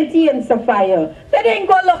 Plenty in Sophia. They didn't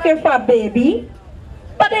go looking for a baby,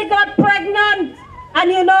 but they got pregnant.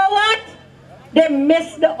 And you know what? They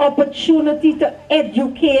missed the opportunity to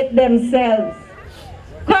educate themselves.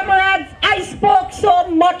 Comrades, I spoke so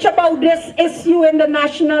much about this issue in the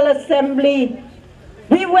National Assembly.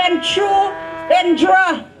 We went through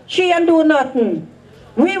Indra, she ain't do nothing.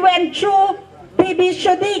 We went through Bibi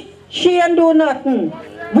Shadiq, she ain't do nothing.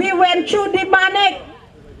 We went through Demonic,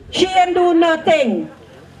 she ain't do nothing.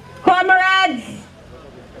 Comrades,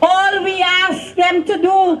 all we ask them to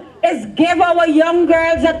do is give our young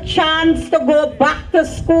girls a chance to go back to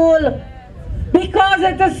school, because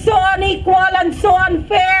it is so unequal and so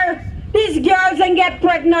unfair. These girls can get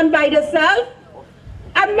pregnant by themselves,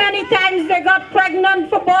 and many times they got pregnant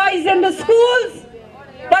for boys in the schools.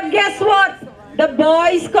 But guess what? The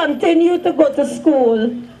boys continue to go to school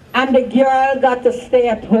and the girl got to stay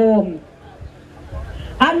at home.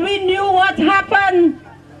 And we knew what happened.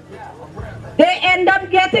 They end up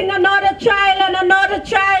getting another child and another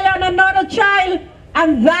child and another child.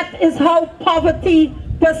 And that is how poverty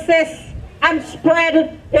persists and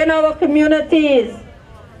spread in our communities.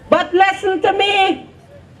 But listen to me.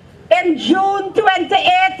 In June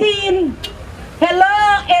 2018,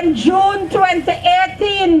 in June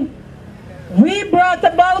 2018, we brought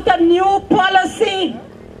about a new policy.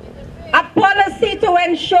 A policy to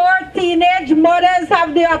ensure teenage mothers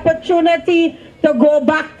have the opportunity to go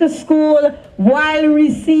back to school while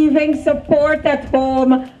receiving support at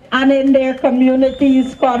home and in their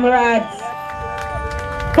communities, comrades.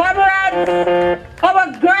 Comrades,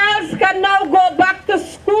 our girls can now go back to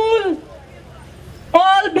school,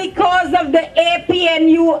 all because of the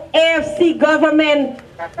APNU AFC government.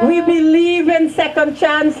 We believe in second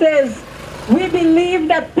chances. We believe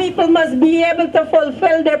that people must be able to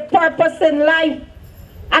fulfill their purpose in life.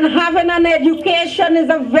 And having an education is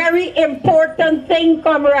a very important thing,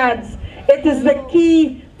 comrades. It is the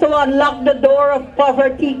key to unlock the door of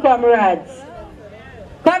poverty, comrades.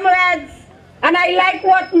 Comrades, and I like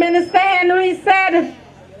what Minister Henry said.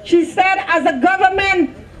 She said, as a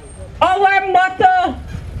government, our motto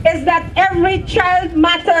is that every child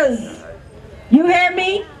matters. You hear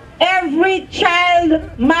me? Every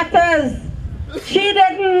child matters. She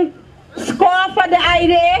didn't score for the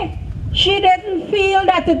idea. She didn't feel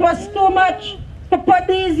that it was too much to put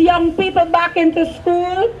these young people back into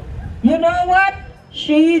school. You know what?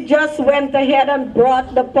 She just went ahead and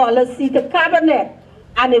brought the policy to cabinet,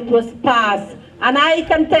 and it was passed. And I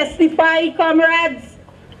can testify, comrades,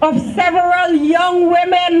 of several young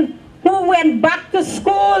women who went back to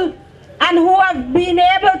school and who have been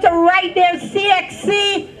able to write their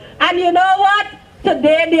CXC. And you know what?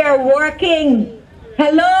 Today they're working.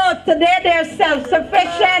 Hello, today they're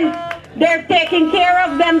self-sufficient. They're taking care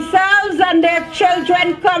of themselves and their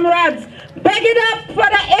children, comrades. Big it up for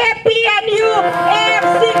the APNU,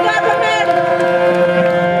 AFC government.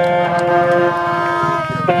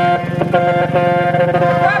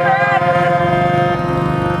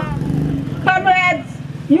 Comrades,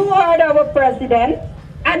 you heard our president,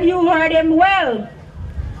 and you heard him well.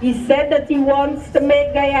 He said that he wants to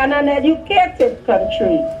make Guyana an educated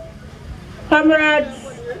country. Comrades,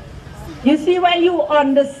 you see, when you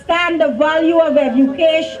understand the value of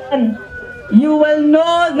education, you will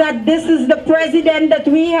know that this is the president that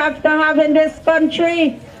we have to have in this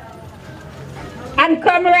country. And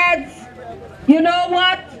comrades, you know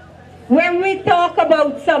what? When we talk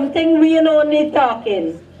about something, we ain't only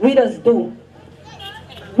talking. We just do.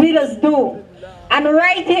 We just do. And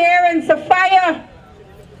right here in Sophia,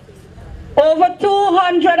 over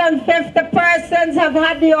 250 persons have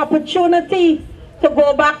had the opportunity to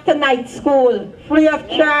go back to night school, free of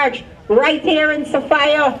charge, right here in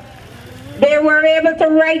Sophia. They were able to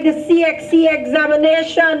write the CXC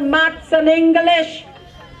examination, maths and English,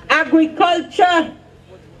 agriculture.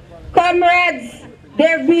 Comrades,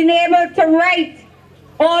 they've been able to write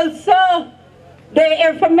also the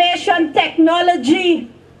information technology.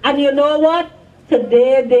 And you know what?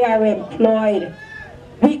 Today they are employed.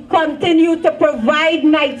 We continue to provide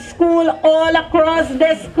night school all across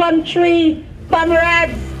this country,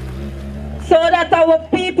 comrades, so that our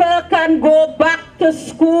people can go back to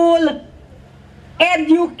school.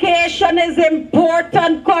 Education is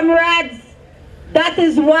important, comrades. That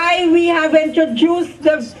is why we have introduced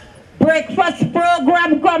the breakfast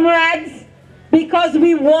program, comrades, because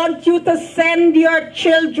we want you to send your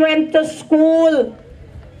children to school.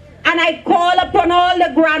 And I call upon all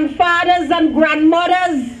the grandfathers and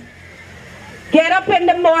grandmothers, get up in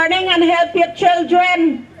the morning and help your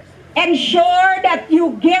children. Ensure that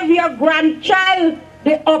you give your grandchild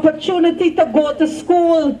the opportunity to go to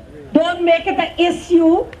school. Don't make it an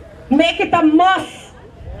issue, make it a must.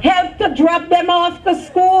 Help to drop them off to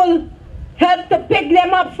school. Help to pick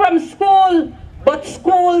them up from school. But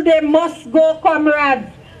school, they must go, comrades.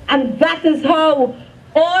 And that is how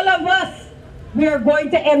all of us, we are going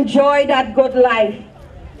to enjoy that good life.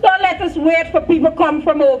 Don't let us wait for people to come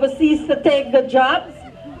from overseas to take the jobs.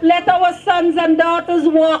 Let our sons and daughters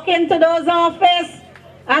walk into those offices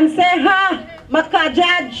and say, ha,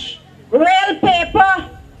 makajaj, real paper,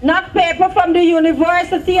 not paper from the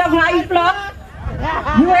University of High Flock.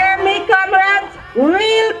 You hear me, comrades?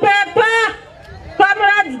 Real paper.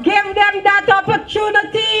 Comrades, give them that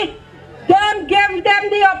opportunity. Don't give them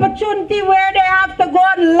the opportunity where they have to go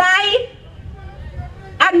and lie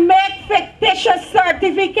and make fictitious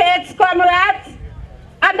certificates, comrades.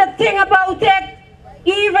 And the thing about it,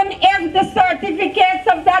 even if the certificates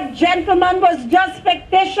of that gentleman was just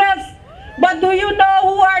fictitious, but do you know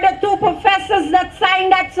who are the two professors that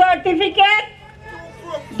signed that certificate?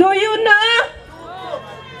 Do you know?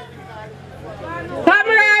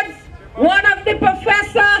 Comrades, one of the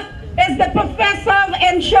professors is the professor of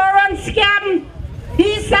insurance scam.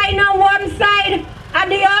 He signed on one side,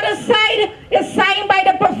 and the other side is signed by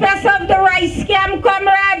the professor of the rice scam,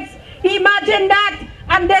 comrades. Imagine that.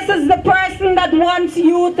 And this is the person that wants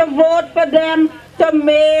you to vote for them to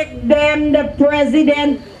make them the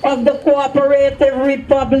president of the Cooperative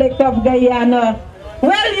Republic of Guyana.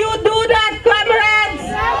 Will you do that, comrades?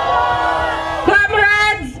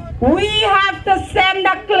 Comrades, we have to send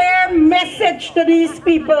a clear message to these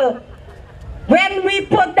people. When we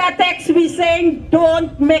put that X, we saying,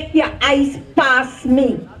 don't make your eyes pass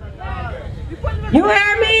me. You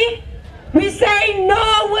hear me? We say,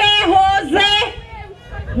 no way, Jose.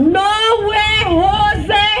 No way,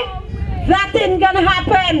 Jose. That ain't gonna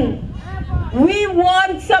happen. We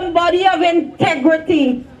want somebody of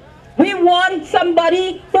integrity. We want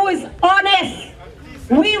somebody who is honest.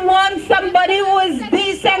 We want somebody who is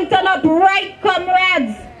decent and upright,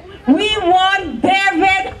 comrades. We want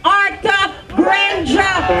David Arthur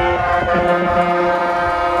Granger.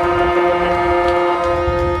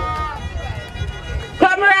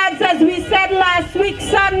 Comrades, as we said last week,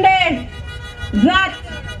 Sunday, that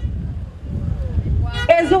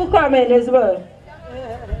is who coming as well.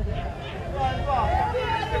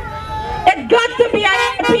 It got to be an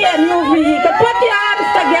APNU vehicle. Put your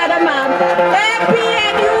hands together, man.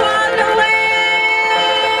 APNU all the way.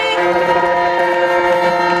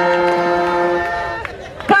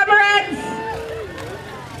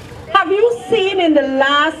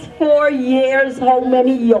 last 4 years, how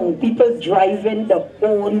many young people driving their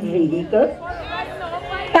own vehicle?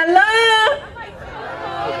 Hello?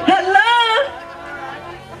 Hello?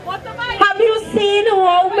 Have you seen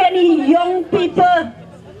how many young people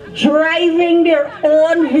driving their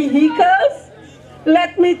own vehicles?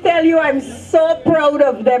 Let me tell you, I'm so proud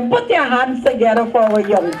of them. Put your hands together for our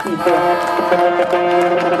young people.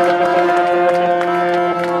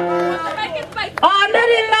 Under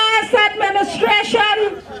the last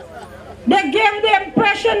administration, they gave the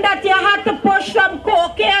impression that you had to push some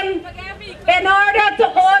cocaine in order to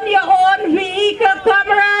own your own vehicle,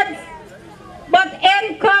 comrades. But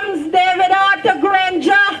in comes David Arthur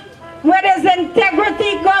Granger with his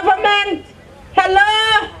integrity government.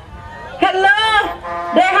 Hello? Hello?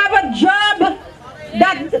 They have a job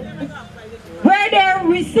where they're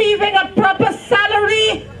receiving a proper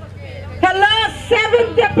salary. Hello?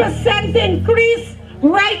 70% increase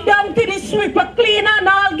right down to the sweeper cleaner and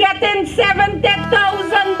all getting $70,000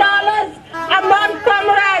 a month,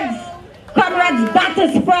 comrades. Comrades, that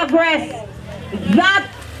is progress. That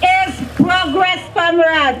is progress,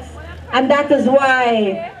 comrades. And that is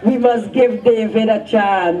why we must give David a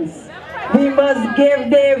chance. We must give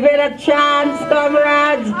David a chance,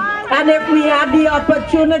 comrades. And if we have the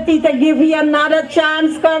opportunity to give you another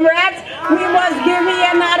chance, comrades, we must give you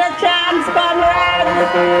another chance,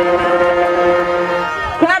 comrades.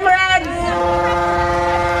 Comrades,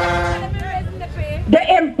 the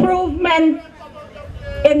improvement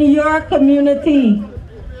in your community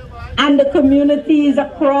and the communities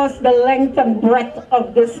across the length and breadth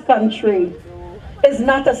of this country is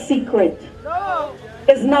not a secret.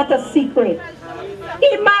 It's not a secret.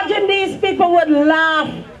 Imagine these people would laugh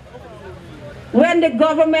when the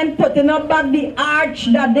government putting up back the arch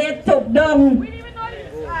that they took down.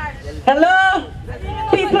 Hello?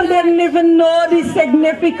 People didn't even know the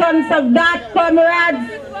significance of that, comrades.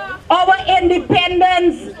 Our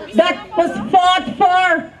independence that was fought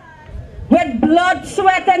for with blood,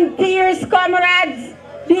 sweat, and tears, comrades.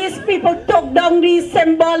 These people took down these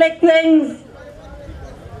symbolic things.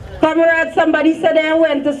 Comrades, somebody said they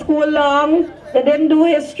went to school long. They didn't do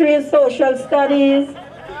history and social studies.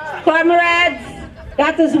 Comrades,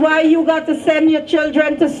 that is why you got to send your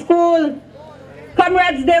children to school.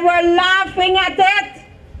 Comrades, they were laughing at it.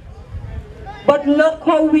 But look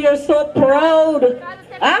how we are so proud.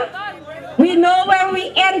 Huh? We know when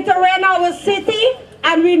we enter in our city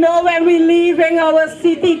and we know when we leaving our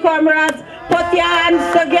city, comrades. Put your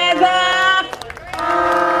hands together.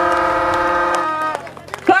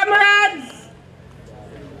 Comrades,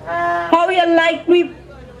 how you like we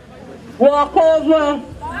walk over?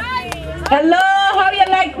 Hello, how you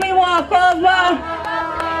like we walk over?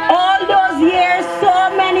 All those years,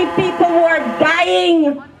 so many people were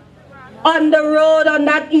dying on the road, on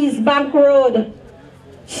that East Bank Road.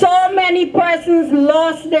 So many persons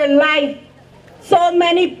lost their life. So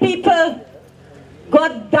many people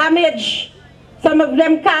got damaged. Some of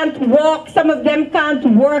them can't walk, some of them can't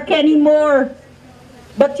work anymore.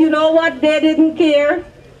 But you know what? They didn't care.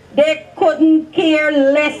 They couldn't care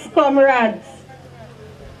less, comrades.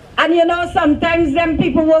 And you know, sometimes them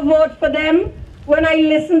people will vote for them. When I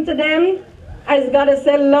listen to them, I just gotta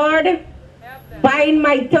say, Lord, bind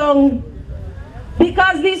my tongue.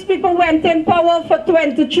 Because these people went in power for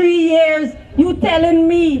 23 years, you telling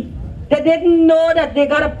me they didn't know that they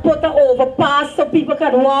gotta put an overpass so people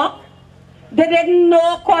can walk? They didn't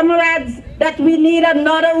know, comrades, that we need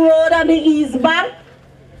another road on the East Bank?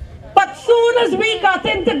 But soon as we got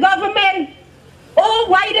into government, oh,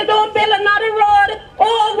 why they don't build another road?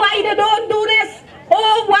 Oh, why they don't do this?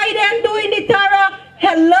 Oh, why they're doing the terror?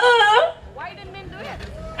 Hello? Why didn't men do it?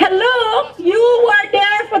 Hello? You were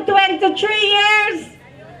there for 23 years.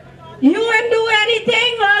 You didn't do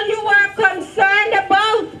anything. All you were concerned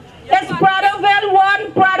about is Prattville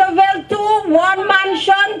 1, Prattville 2, 1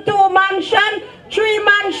 mansion, 2 mansion, 3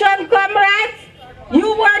 mansion, comrades. You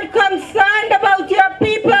weren't concerned about your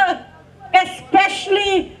people,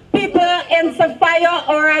 especially people in Sophia,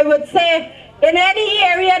 or I would say in any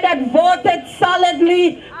area that voted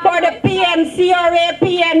solidly for the PNC or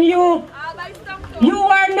APNU. You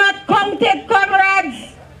were not counted,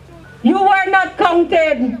 comrades. You were not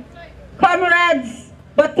counted, comrades.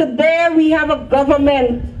 But today we have a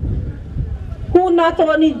government who not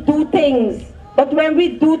only do things, but when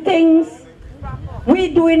we do things, we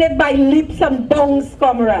doing it by leaps and bounds,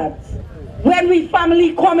 comrades. When we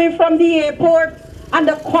family coming from the airport and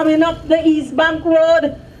they're coming up the East Bank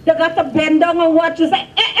Road, they got to bend down and watch and say,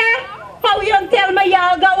 how you tell me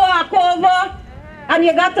y'all go walk over? And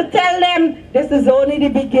you got to tell them, this is only the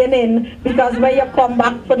beginning, because when you come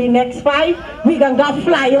back for the next 5, we gonna go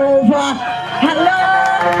fly over. Hello?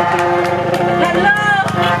 Hello?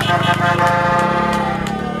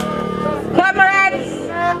 Comrades,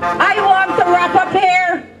 I want to wrap up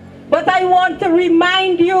here, but I want to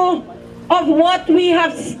remind you of what we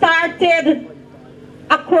have started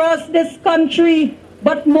across this country,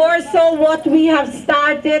 but more so what we have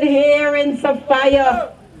started here in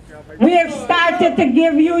Sophia. We have started to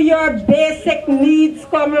give you your basic needs,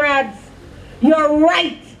 comrades. Your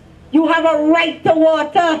right. You have a right to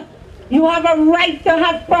water. You have a right to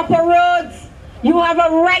have proper roads. You have a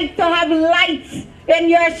right to have lights in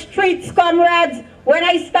your streets, comrades. When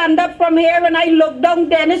I stand up from here and I look down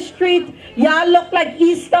Dennis Street, y'all look like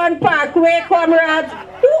Eastern Parkway, comrades.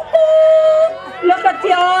 Look at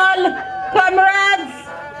y'all, comrades.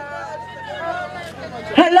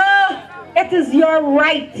 Hello? It is your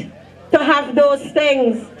right to have those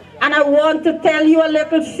things. And I want to tell you a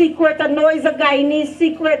little secret. I know it's a Guyanese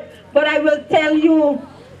secret, but I will tell you,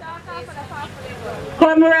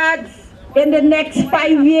 comrades, in the next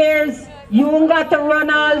 5 years, you won't got to run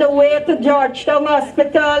all the way to Georgetown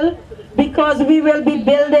Hospital, because we will be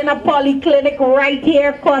building a polyclinic right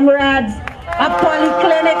here, comrades. A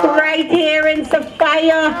polyclinic right here in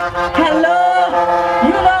Sophia. Hello?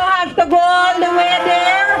 You don't have to go all the way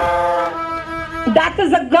there. That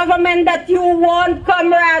is a government that you want,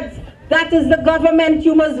 comrades. That is the government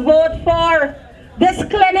you must vote for. This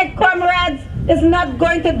clinic, comrades, is not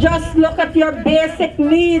going to just look at your basic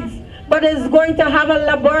needs, but is going to have a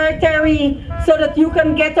laboratory so that you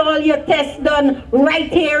can get all your tests done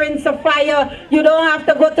right here in Sophia. You don't have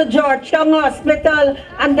to go to Georgetown Hospital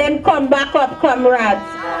and then come back up, comrades.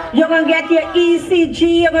 You're going to get your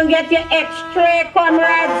ECG, you're going to get your X-ray,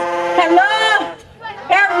 comrades. Hello?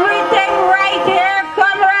 Everything right here,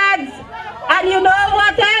 comrades. And you know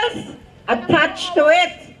what else? Attached to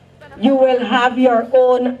it, you will have your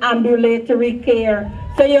own ambulatory care.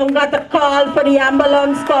 So you don't got to call for the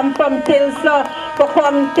ambulance come from Tilsa to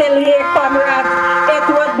come till here, comrades. It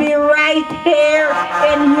would be right here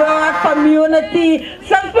in your community.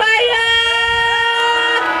 So